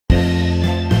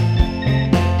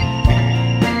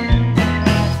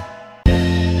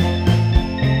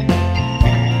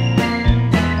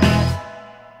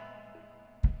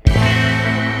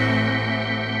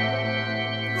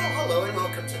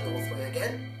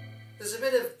There's a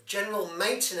bit of general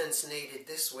maintenance needed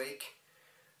this week.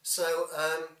 So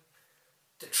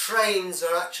the trains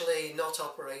are actually not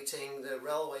operating, the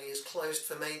railway is closed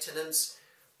for maintenance,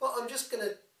 but I'm just going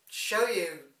to show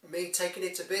you me taking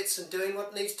it to bits and doing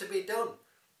what needs to be done.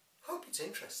 Hope it's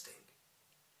interesting.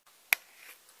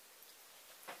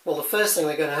 Well, the first thing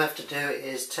we're going to have to do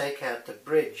is take out the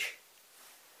bridge.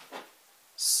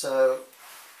 So,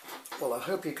 well, I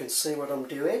hope you can see what I'm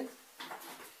doing.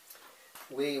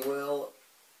 We will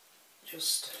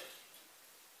just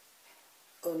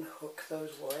unhook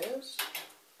those wires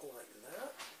like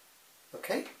that.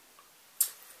 Okay.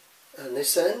 And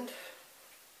this end.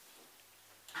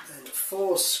 And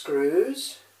 4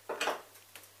 screws. Here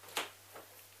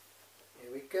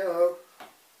we go.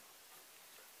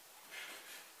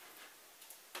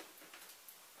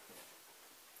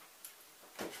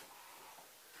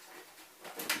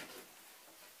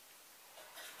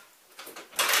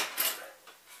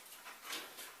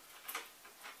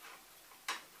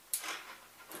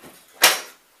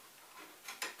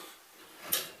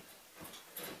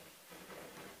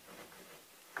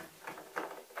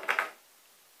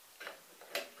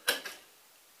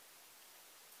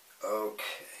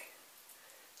 Okay,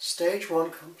 stage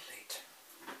 1 complete.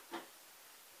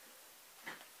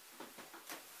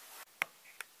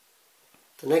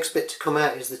 The next bit to come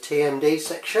out is the TMD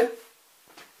section.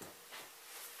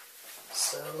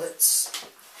 So let's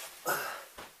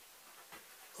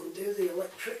undo the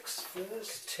electrics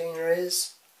first. Tina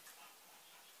is.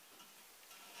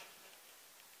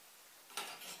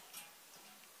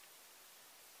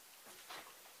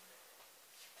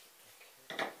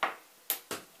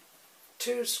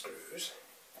 Two screws.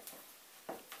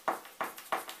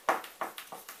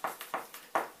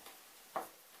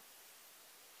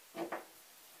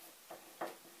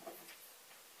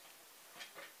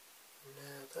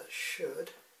 Now that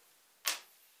should.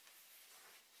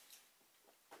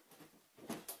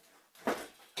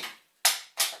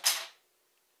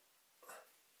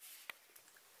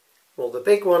 Well, the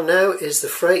big one now is the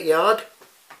freight yard.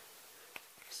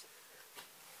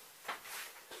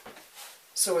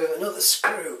 So we have another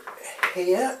screw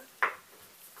here.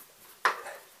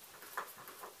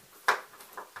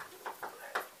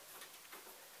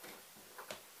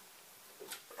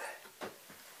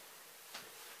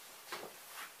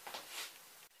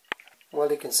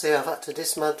 Well, you can see I've had to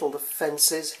dismantle the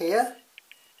fences here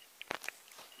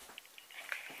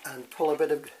and pull a bit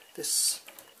of this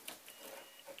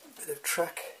bit of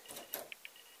track.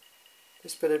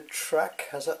 This bit of track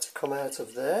has had to come out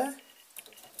of there.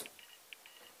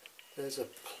 There's a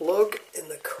plug in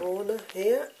the corner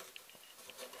here.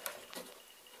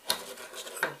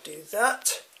 Just undo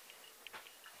that.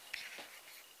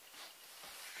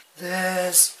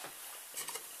 There's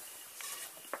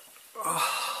a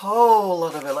whole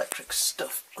lot of electric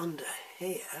stuff under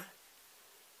here,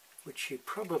 which you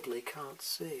probably can't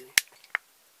see.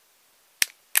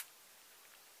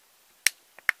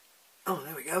 Oh,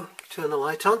 there we go. Turn the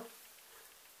light on.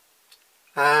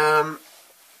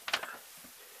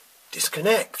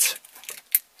 Disconnect.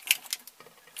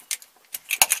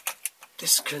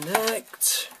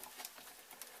 Disconnect.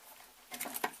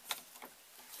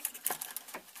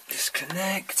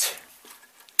 Disconnect.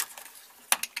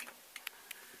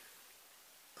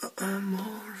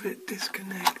 More of it.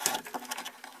 Disconnect.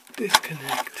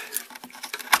 Disconnect.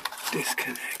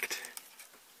 Disconnect.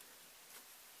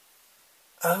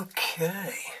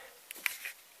 Okay.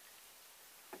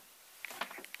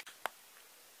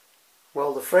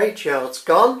 Well, the freight yard's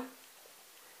gone.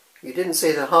 You didn't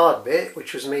see the hard bit,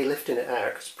 which was me lifting it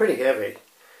out. It's pretty heavy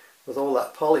with all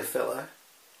that polyfiller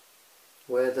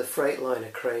where the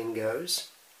Freightliner crane goes.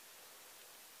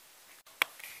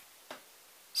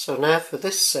 So now for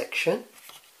this section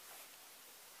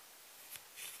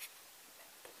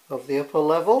of the upper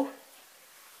level,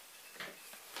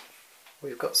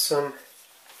 we've got some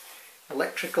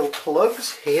electrical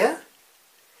plugs here,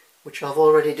 which I've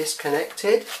already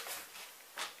disconnected.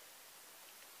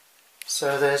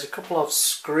 So there's a couple of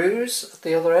screws at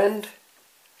the other end.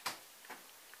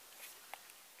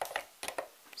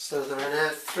 So there are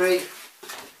now 3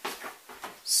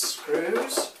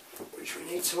 screws which we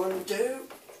need to undo.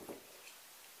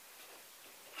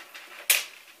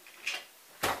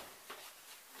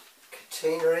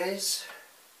 Catenaries.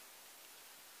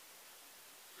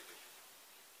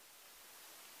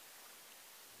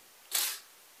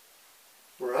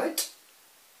 Right.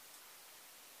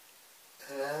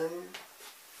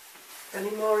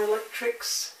 Any more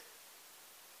electrics?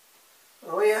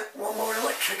 Oh yeah, one more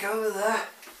electric over there.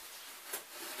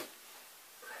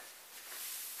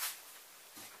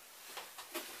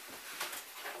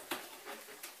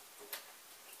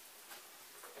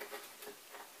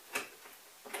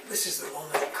 This is the one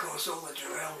that caused all the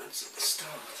derailments at the start.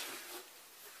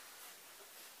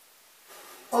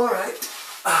 Alright.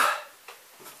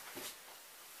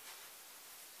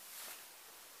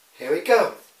 Here we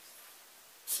go.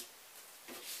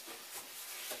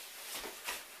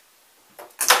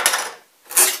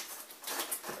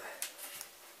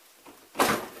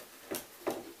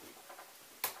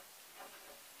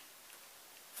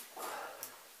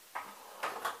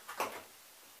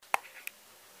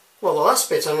 Well, the last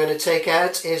bit I'm going to take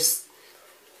out is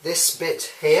this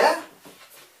bit here,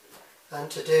 and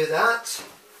to do that,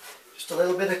 just a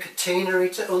little bit of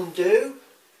catenary to undo.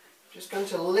 Just going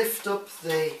to lift up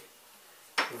the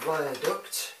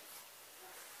viaduct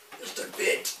just a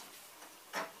bit,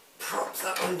 prop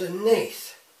that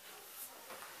underneath.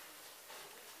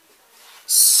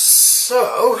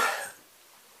 So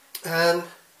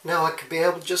now I could be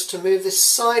able just to move this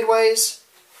sideways.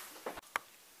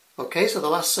 Okay, so the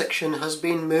last section has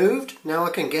been moved. Now I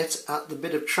can get at the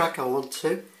bit of track I want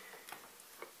to.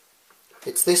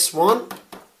 It's this one,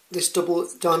 this double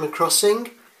diamond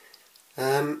crossing.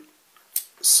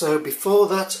 So before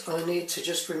that I need to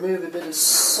just remove a bit of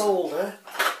solder.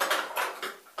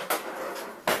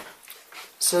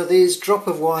 So these drop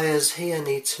of wires here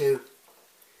need to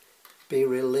be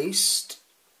released.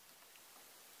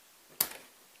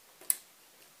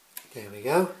 There we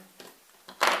go.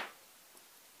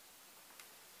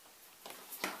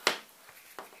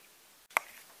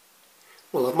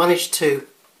 Well, I've managed to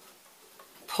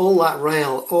pull that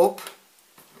rail up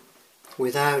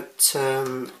without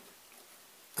having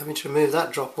to remove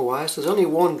that dropper wire. So there's only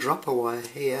one dropper wire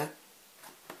here.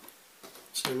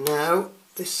 So now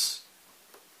this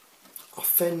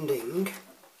offending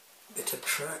bit of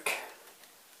track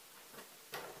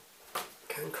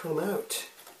can come out.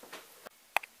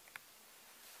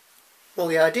 Well,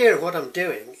 the idea of what I'm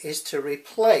doing is to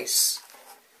replace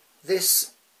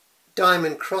this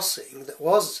diamond crossing that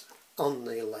was on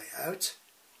the layout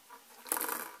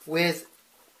with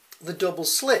the double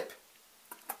slip,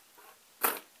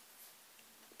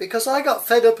 because I got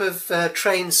fed up of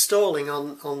trains stalling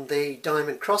on the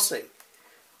diamond crossing,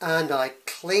 and I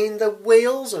cleaned the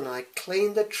wheels and I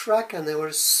cleaned the track, and they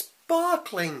were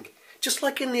sparkling, just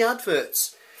like in the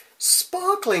adverts,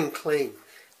 sparkling clean,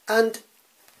 and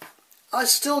I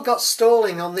still got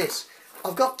stalling on this.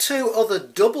 I've got two other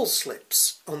double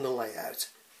slips on the layout.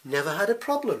 Never had a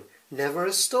problem, never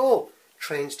a stall.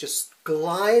 Trains just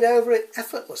glide over it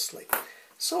effortlessly.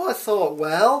 So I thought,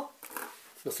 well,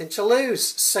 nothing to lose.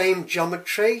 Same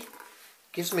geometry,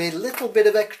 gives me a little bit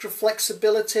of extra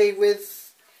flexibility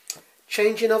with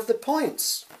changing of the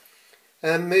points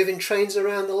and moving trains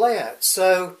around the layout.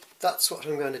 So that's what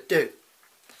I'm going to do.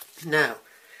 Now,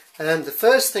 the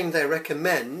first thing they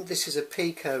recommend, this is a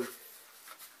Peco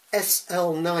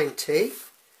SL90,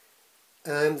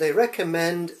 they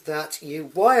recommend that you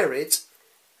wire it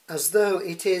as though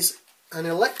it is an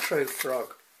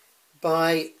electrofrog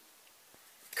by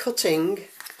cutting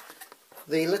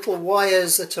the little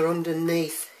wires that are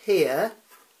underneath here,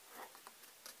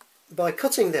 by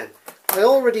cutting them. I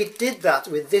already did that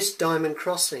with this diamond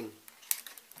crossing,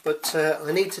 but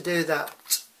I need to do that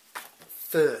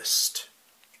first.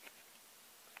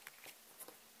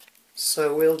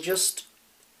 So we'll just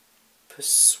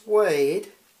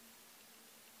persuade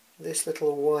this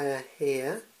little wire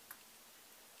here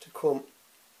to come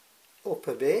up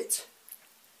a bit,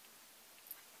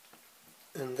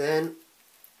 and then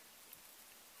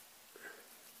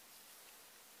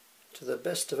to the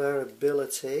best of our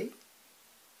ability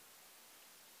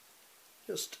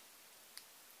just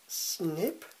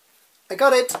snip. I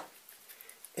got it!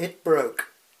 It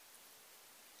broke.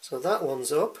 So that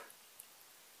one's up.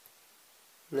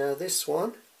 Now this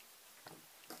one,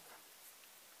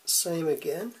 same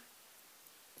again.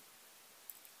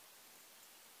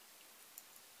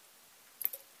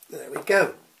 There we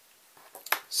go.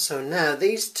 So now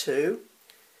these two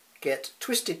get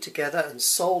twisted together and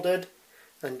soldered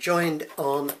and joined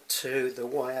on to the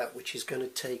wire which is going to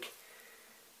take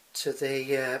to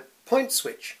the point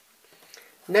switch.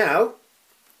 Now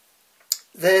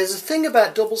there's a thing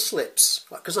about double slips,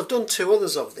 because I've done two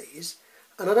others of these,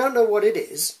 and I don't know what it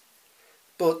is,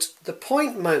 but the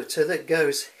point motor that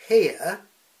goes here,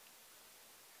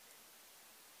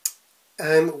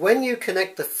 when you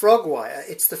connect the frog wire,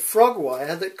 it's the frog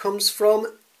wire that comes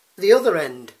from the other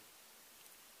end.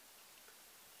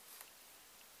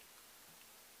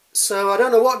 So I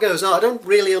don't know what goes on, I don't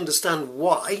really understand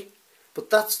why, but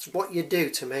that's what you do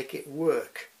to make it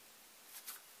work.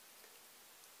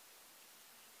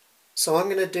 So I'm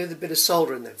going to do the bit of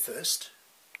soldering then first.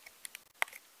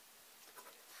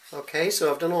 Okay, so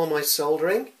I've done all my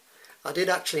soldering, I did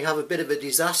actually have a bit of a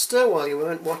disaster while you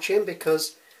weren't watching,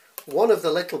 because one of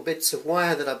the little bits of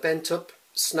wire that I bent up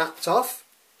snapped off.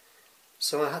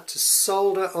 So I had to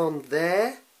solder on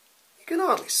there. You can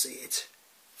hardly see it.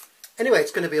 Anyway,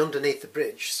 it's going to be underneath the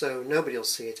bridge, so nobody will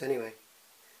see it anyway.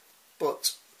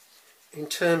 But in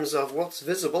terms of what's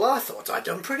visible, I thought I'd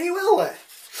done pretty well there.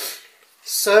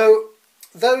 So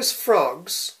those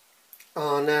frogs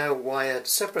are now wired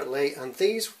separately, and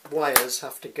these wires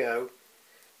have to go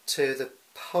to the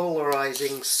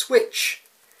polarizing switch,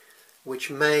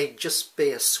 which may just be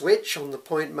a switch on the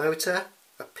point motor,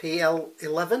 a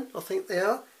PL11 I think they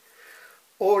are,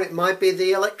 or it might be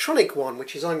the electronic one,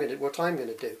 which is what I'm going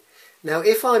to do. Now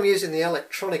if I'm using the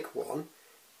electronic one,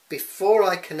 before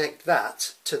I connect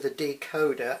that to the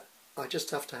decoder, I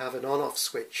just have to have an on-off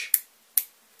switch,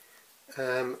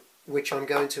 which I'm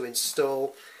going to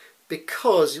install,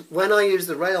 because when I use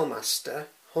the Railmaster,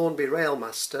 Hornby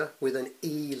Railmaster with an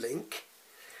E-link,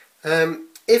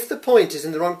 if the point is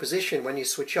in the wrong position when you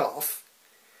switch off,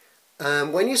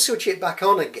 when you switch it back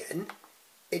on again,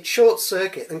 it short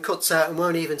circuit and cuts out and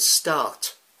won't even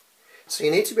start. So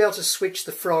you need to be able to switch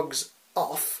the frogs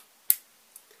off,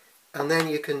 and then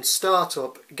you can start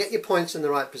up, get your points in the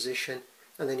right position,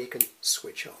 and then you can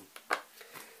switch on.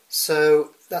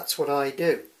 So that's what I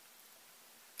do.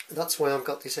 That's why I've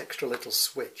got this extra little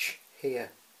switch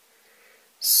here.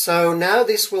 So now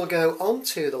this will go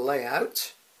onto the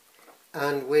layout,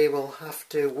 and we will have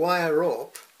to wire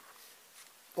up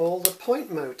all the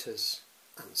point motors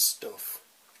and stuff.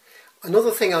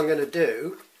 Another thing I'm going to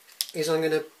do is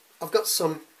I've got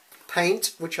some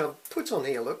paint which I've put on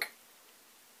here, look,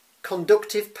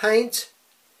 conductive paint,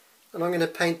 and I'm going to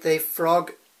paint the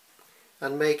frog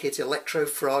and make it electro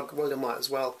frog. Well, I might as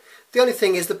well. The only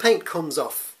thing is the paint comes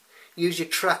off. Use your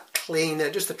track cleaner,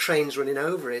 just the train's running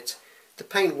over it. The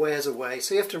paint wears away,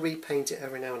 so you have to repaint it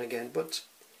every now and again, but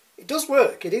it does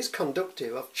work. It is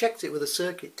conductive. I've checked it with a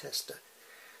circuit tester.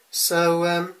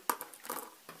 So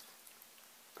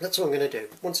that's what I'm going to do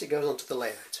once it goes onto the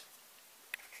layout.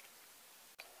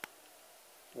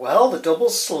 Well, the double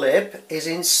slip is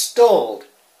installed,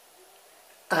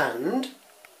 and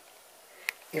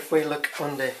if we look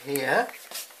under here,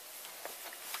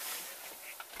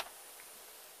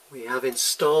 we have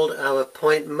installed our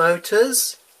point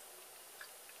motors,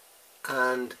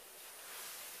 and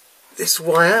this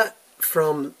wire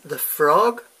from the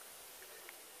frog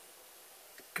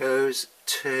goes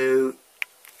to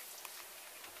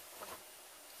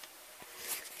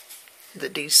the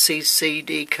DCC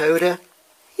decoder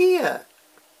here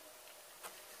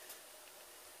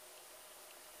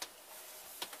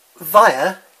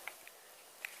via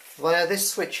this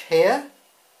switch here,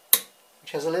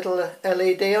 which has a little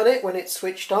LED on it when it's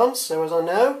switched on, so as I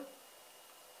know.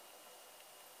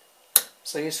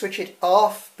 So you switch it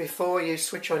off before you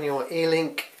switch on your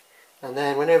E-link, and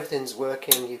then when everything's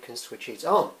working you can switch it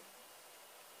on.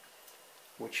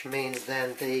 Which means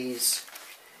then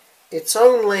it's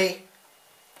only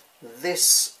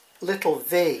this little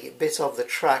V bit of the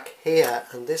track here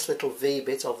and this little V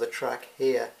bit of the track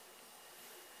here.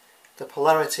 The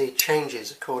polarity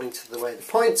changes according to the way the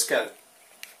points go.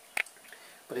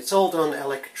 But it's all done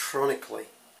electronically.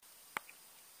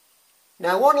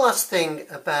 Now, one last thing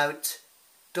about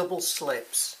double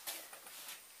slips.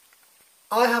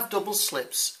 I have double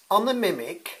slips. On the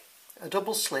Mimic, a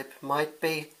double slip might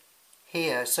be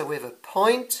here. So we have a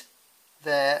point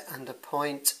there and a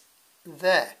point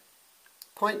there.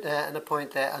 Point there and a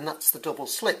point there, and that's the double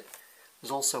slip.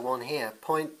 There's also one here.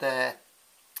 Point there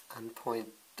and point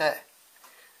there.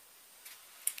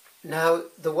 Now,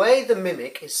 the way the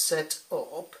Mimic is set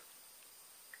up,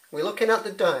 we're looking at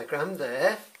the diagram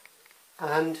there,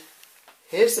 and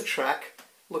here's the track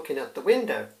looking at the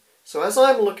window. So as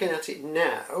I'm looking at it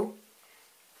now,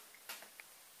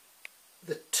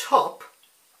 the top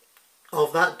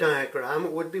of that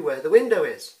diagram would be where the window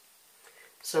is.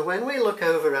 So when we look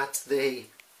over at the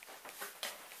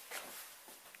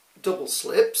double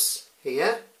slips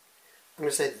here, I'm going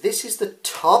to say this is the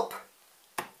top,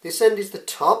 this end is the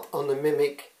top on the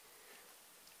Mimic,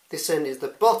 this end is the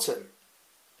bottom.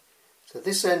 So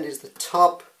this end is the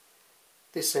top,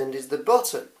 this end is the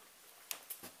bottom.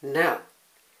 Now,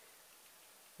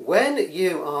 when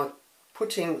you are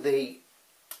putting the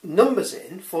numbers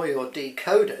in for your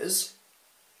decoders,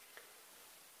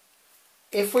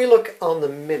 if we look on the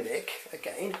Mimic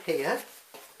again here,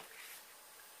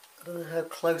 I don't know how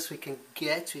close we can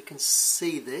get, we can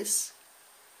see this.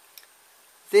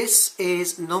 This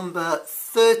is number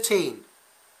 13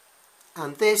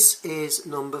 and this is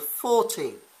number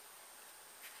 14.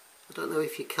 I don't know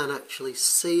if you can actually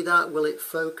see that. Will it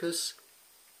focus?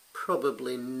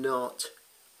 Probably not.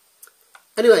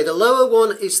 Anyway, the lower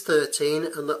one is 13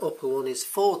 and the upper one is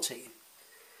 14.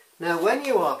 Now when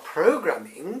you are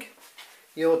programming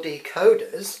your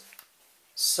decoders,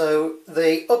 so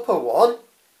the upper one,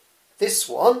 this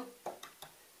one,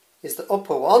 is the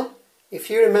upper one. If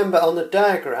you remember on the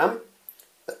diagram,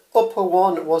 the upper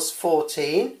one was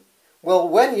 14. Well,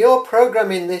 when you're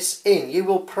programming this in, you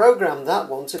will program that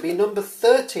one to be number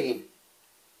 13.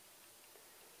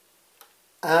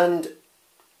 And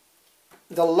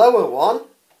the lower one,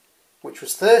 which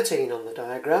was 13 on the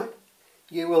diagram,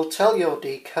 you will tell your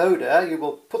decoder, you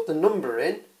will put the number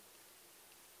in,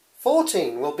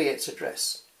 14 will be its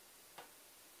address.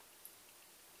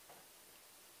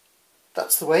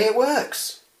 That's the way it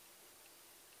works.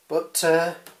 But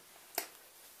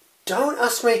don't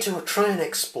ask me to try and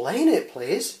explain it,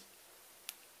 please.